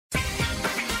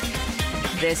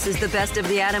This is the Best of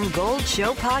the Adam Gold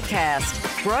Show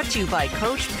podcast, brought to you by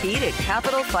Coach Pete at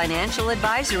Capital Financial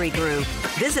Advisory Group.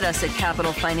 Visit us at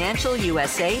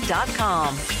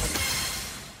capitalfinancialusa.com.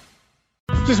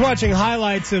 Just watching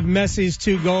highlights of Messi's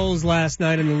 2 goals last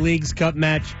night in the Leagues Cup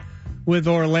match with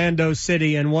Orlando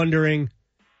City and wondering,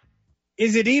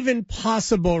 is it even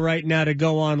possible right now to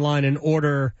go online and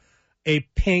order a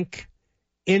pink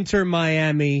Inter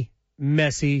Miami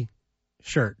Messi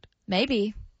shirt?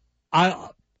 Maybe.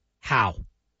 How?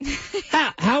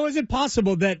 How is it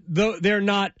possible that they're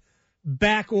not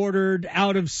back ordered,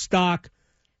 out of stock?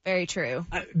 Very true.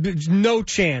 There's no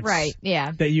chance, right?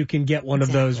 Yeah, that you can get one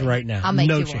of those right now. I'll make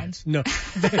no you chance. one. No,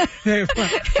 it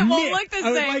won't look the same.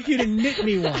 I would like you to knit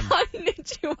me one. I'll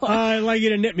knit you one. I'd like you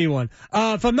to knit me one.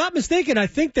 If I'm not mistaken, I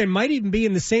think they might even be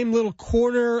in the same little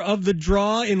corner of the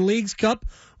draw in Leagues Cup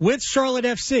with Charlotte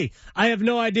FC. I have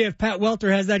no idea if Pat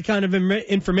Welter has that kind of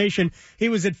information. He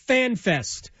was at Fan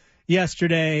Fest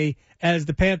yesterday as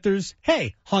the Panthers,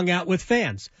 hung out with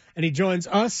fans. And he joins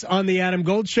us on the Adam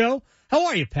Gold Show. How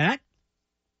are you, Pat?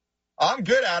 I'm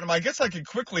good, Adam. I guess I could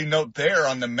quickly note there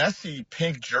on the Messi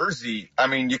pink jersey, I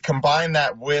mean, you combine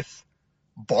that with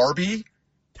Barbie,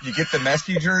 you get the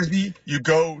Messi jersey, you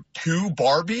go to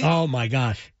Barbie. Oh, my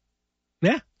gosh.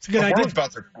 Yeah, it's a good idea. The world's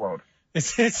about to explode.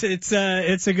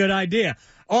 It's a good idea.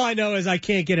 All I know is I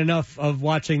can't get enough of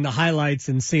watching the highlights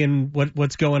and seeing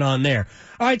what's going on there.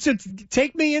 All right, so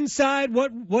take me inside.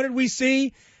 What did we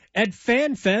see at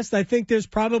Fan Fest? I think there's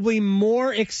probably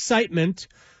more excitement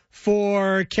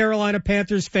for Carolina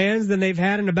Panthers fans than they've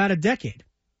had in about a decade.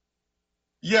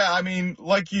 Yeah, I mean,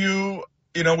 like you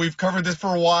know, we've covered this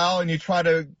for a while, and you try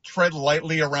to tread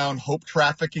lightly around hope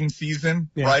trafficking season,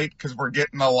 right? Because we're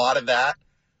getting a lot of that.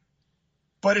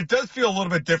 But it does feel a little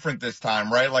bit different this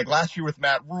time, right? Like last year with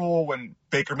Matt Rule, when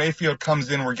Baker Mayfield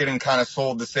comes in, we're getting kind of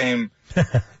sold the same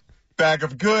bag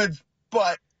of goods.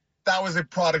 But that was a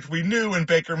product we knew in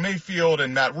Baker Mayfield,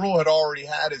 and Matt Rule had already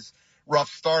had his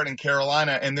rough start in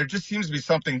Carolina. And there just seems to be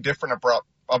something different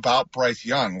about Bryce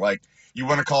Young. Like, you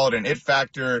want to call it an it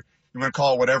factor, you want to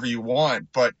call it whatever you want,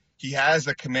 but he has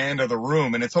a command of the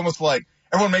room. And it's almost like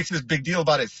everyone makes this big deal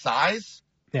about his size.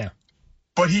 Yeah.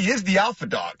 But he is the alpha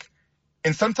dog.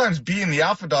 And sometimes being the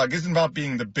alpha dog isn't about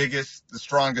being the biggest, the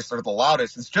strongest, or the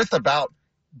loudest. It's just about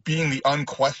being the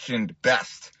unquestioned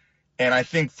best. And I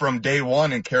think from day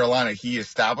one in Carolina, he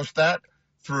established that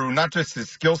through not just his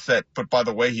skill set, but by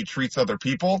the way he treats other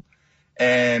people.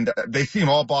 And they seem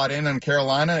all bought in on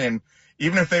Carolina. And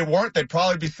even if they weren't, they'd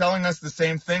probably be selling us the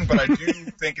same thing. But I do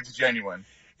think it's genuine.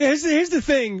 Here's the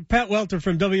thing. Pat Welter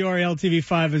from WRAL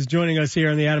TV5 is joining us here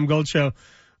on the Adam Gold Show.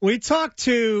 We talked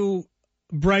to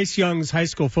Bryce Young's high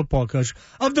school football coach.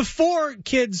 Of the 4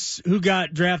 kids who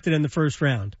got drafted in the first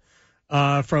round,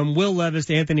 from Will Levis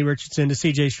to Anthony Richardson to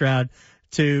C.J. Stroud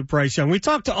to Bryce Young, we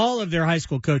talked to all of their high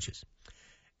school coaches.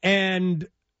 And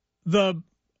the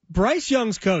Bryce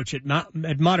Young's coach at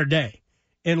Mater Dei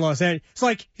in Los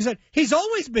Angeles, he said, he's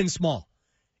always been small.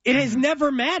 It has never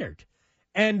mattered.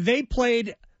 And they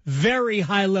played very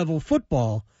high-level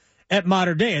football at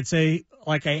Mater Dei. It's a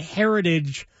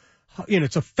heritage.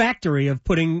 It's a factory of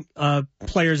putting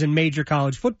players in major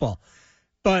college football.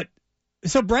 But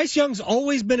so Bryce Young's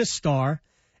always been a star,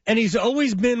 and he's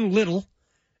always been little,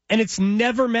 and it's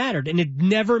never mattered. And it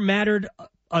never mattered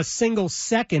a single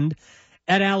second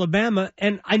at Alabama.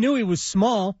 And I knew he was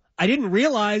small. I didn't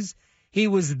realize he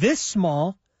was this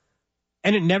small,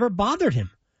 and it never bothered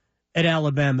him at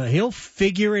Alabama. He'll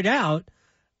figure it out.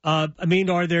 Are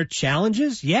there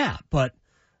challenges? Yeah, but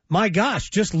my gosh,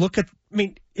 just look at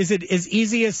is it as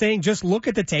easy as saying just look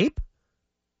at the tape?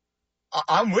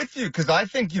 I'm with you because I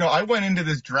think, I went into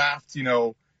this draft,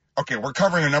 okay, we're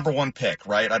covering a number 1 pick,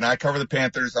 right? And I cover the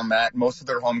Panthers. I'm at most of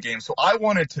their home games. So I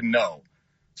wanted to know.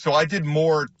 So I did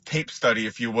more tape study,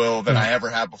 if you will, than I ever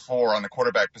had before on the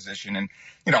quarterback position. And,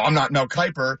 I'm not Mel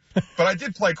Kiper, but I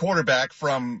did play quarterback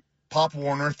from Pop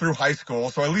Warner through high school.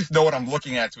 So I at least know what I'm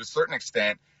looking at to a certain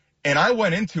extent. And I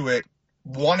went into it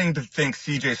wanting to think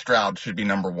C.J. Stroud should be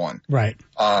number 1. Right.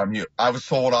 I was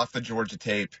sold off the Georgia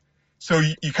tape. So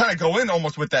you kind of go in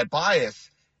almost with that bias.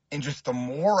 And just the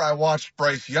more I watched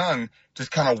Bryce Young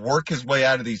just kind of work his way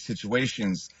out of these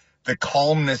situations, the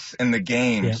calmness in the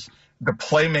games, the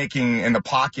playmaking in the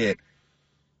pocket.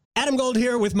 Adam Gold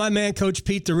here with my man, Coach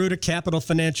Pete DeRuta, Capital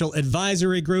Financial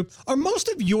Advisory Group. Are most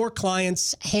of your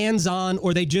clients hands-on,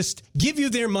 or they just give you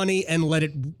their money and let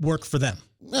it work for them?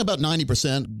 About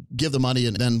 90%. give the money,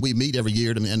 and then we meet every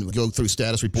year and go through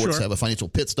status reports, have a financial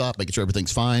pit stop, making sure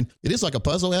everything's fine. It is like a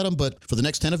puzzle, Adam, but for the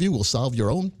next 10 of you, we'll solve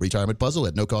your own retirement puzzle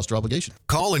at no cost or obligation.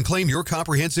 Call and claim your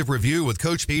comprehensive review with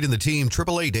Coach Pete and the team,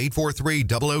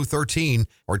 888-843-0013,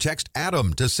 or text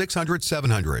ADAM to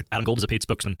 600-700. Adam Gold is a paid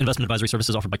spokesman. Investment advisory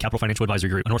services offered by Capital Financial Advisory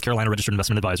Group, a North Carolina registered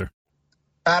investment advisor.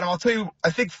 Adam, I'll tell you, I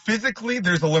think physically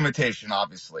there's a limitation,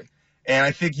 obviously. And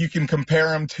I think you can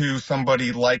compare him to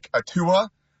somebody like a Tua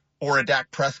or a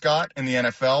Dak Prescott in the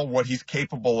NFL, what he's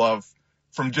capable of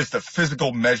from just a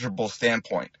physical, measurable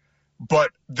standpoint.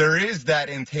 But there is that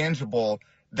intangible,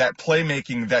 that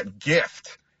playmaking, that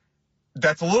gift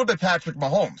that's a little bit Patrick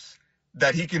Mahomes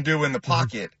that he can do in the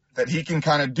pocket, that he can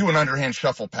kind of do an underhand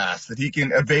shuffle pass, that he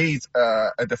can evade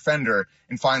a defender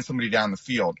and find somebody down the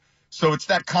field. So it's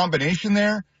that combination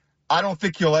there. I don't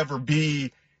think he'll ever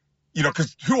be,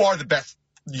 because who are the best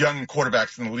young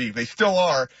quarterbacks in the league? They still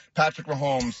are Patrick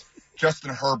Mahomes,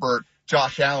 Justin Herbert,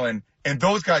 Josh Allen, and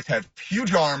those guys have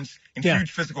huge arms and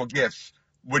huge physical gifts,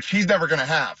 which he's never going to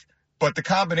have. But the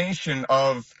combination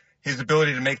of his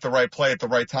ability to make the right play at the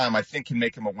right time, I think, can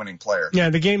make him a winning player.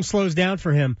 Yeah, the game slows down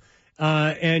for him.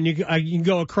 And you can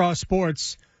go across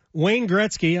sports. Wayne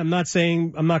Gretzky,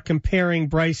 I'm not comparing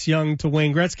Bryce Young to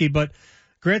Wayne Gretzky, but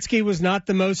Gretzky was not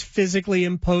the most physically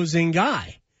imposing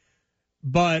guy.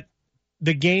 But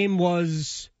the game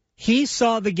he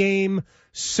saw the game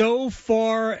so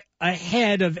far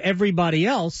ahead of everybody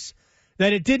else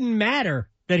that it didn't matter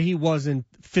that he wasn't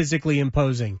physically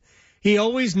imposing. He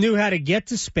always knew how to get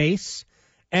to space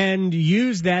and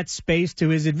use that space to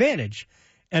his advantage.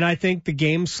 And I think the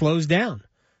game slows down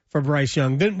for Bryce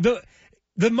Young.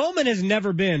 The moment has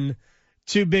never been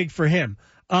too big for him.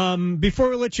 Before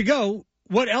we let you go,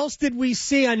 what else did we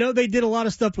see? I know they did a lot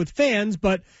of stuff with fans,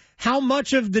 but how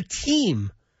much of the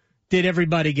team did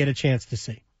everybody get a chance to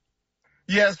see?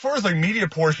 Yeah, as far as media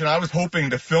portion, I was hoping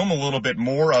to film a little bit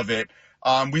more of it.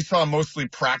 We saw mostly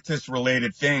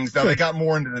practice-related things. Now, they got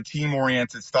more into the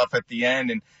team-oriented stuff at the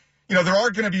end. And, there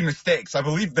are going to be mistakes. I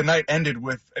believe the night ended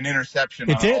with an interception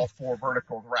on all 4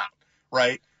 vertical route,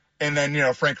 right? And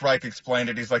then, Frank Reich explained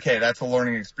it. He's like, hey, that's a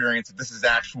learning experience. If this is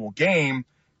actual game,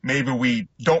 maybe we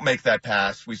don't make that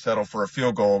pass. We settle for a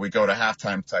field goal. We go to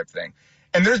halftime type thing.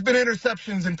 And there's been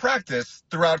interceptions in practice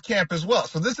throughout camp as well.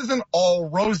 So this isn't all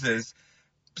roses.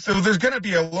 So there's going to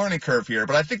be a learning curve here.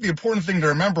 But I think the important thing to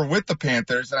remember with the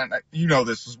Panthers, and you know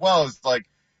this as well, is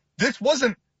this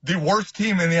wasn't the worst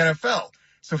team in the NFL.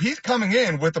 So he's coming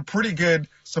in with a pretty good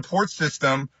support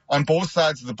system on both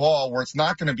sides of the ball where it's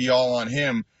not going to be all on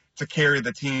him to carry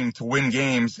the team to win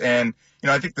games. And,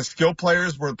 I think the skill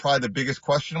players were probably the biggest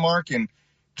question mark. And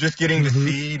just getting to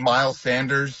see Miles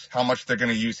Sanders, how much they're going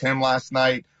to use him last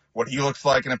night, what he looks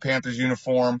like in a Panthers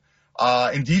uniform,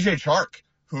 and DJ Chark,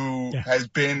 who has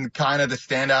been kind of the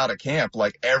standout at camp.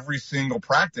 Every single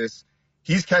practice,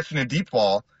 he's catching a deep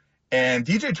ball. And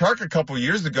DJ Chark a couple of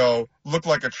years ago looked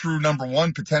like a true number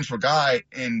 1 potential guy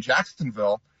in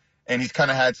Jacksonville. And he's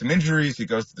kind of had some injuries. He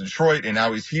goes to Detroit, and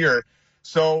now he's here.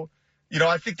 So,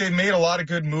 I think they made a lot of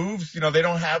good moves. They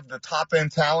don't have the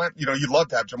top-end talent. You'd love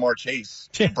to have Jamar Chase,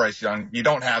 Bryce Young. You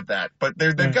don't have that. But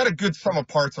they've got a good sum of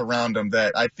parts around them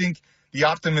that I think the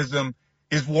optimism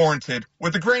is warranted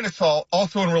with a grain of salt,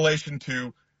 also in relation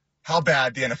to how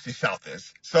bad the NFC South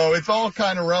is. So it's all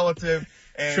kind of relative,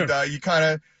 and you kind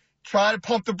of try to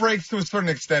pump the brakes to a certain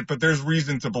extent, but there's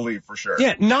reason to believe for sure.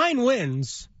 Yeah, 9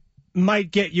 wins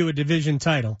might get you a division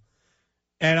title.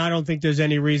 And I don't think there's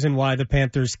any reason why the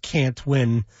Panthers can't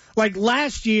win.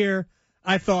 Last year,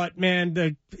 I thought,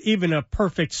 man, even a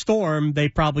perfect storm, they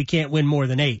probably can't win more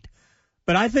than 8.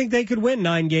 But I think they could win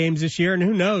 9 games this year, and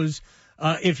who knows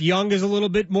if Young is a little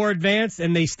bit more advanced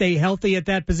and they stay healthy at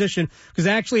that position. Because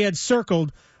I actually had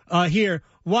circled here,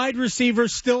 wide receiver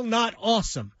still not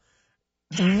awesome.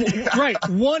 Right,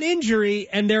 1 injury,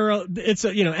 and it's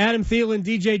Adam Thielen,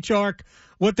 DJ Chark,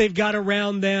 what they've got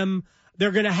around them.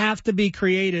 They're going to have to be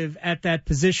creative at that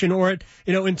position, or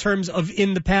in terms of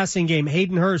in the passing game.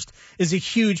 Hayden Hurst is a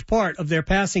huge part of their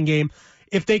passing game.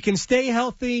 If they can stay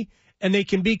healthy and they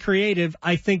can be creative,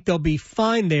 I think they'll be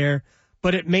fine there.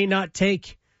 But it may not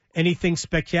take anything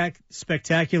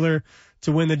spectacular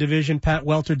to win the division. Pat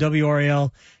Welter,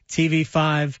 WRAL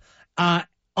TV5,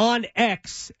 on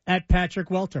X at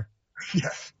Patrick Welter.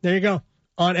 Yes, there you go.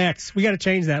 On X, we got to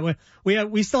change that.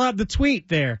 We still have the tweet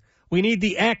there. We need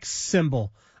the X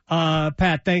symbol.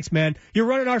 Pat, thanks, man. You're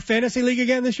running our fantasy league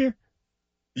again this year?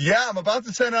 Yeah, I'm about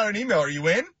to send out an email. Are you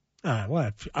in?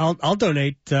 What? I'll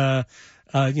donate, $3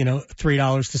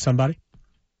 to somebody.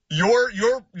 Your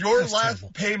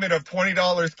last payment of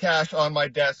 $20 cash on my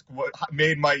desk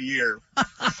made my year.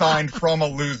 Signed from a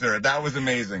loser. That was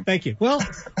amazing. Thank you. Well,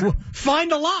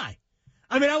 find a lie.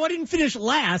 I mean, I didn't finish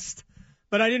last,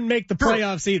 but I didn't make the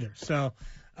playoffs either. So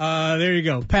there you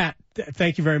go. Pat,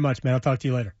 thank you very much, man. I'll talk to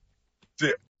you later. See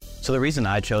ya. So the reason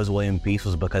I chose William Peace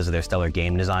was because of their stellar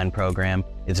game design program.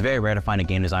 It's very rare to find a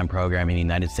game design program in the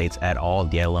United States at all,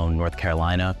 let alone North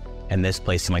Carolina. And this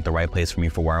place seemed like the right place for me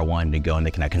for where I wanted to go and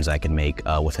the connections I could make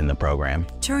within the program.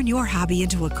 Turn your hobby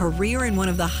into a career in one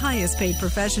of the highest paid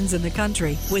professions in the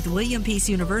country with William Peace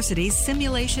University's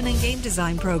Simulation and Game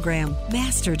Design program.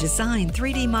 Master design,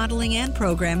 3D modeling, and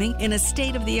programming in a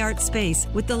state-of-the-art space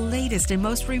with the latest and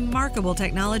most remarkable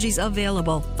technologies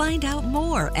available. Find out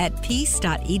more at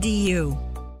peace.edu.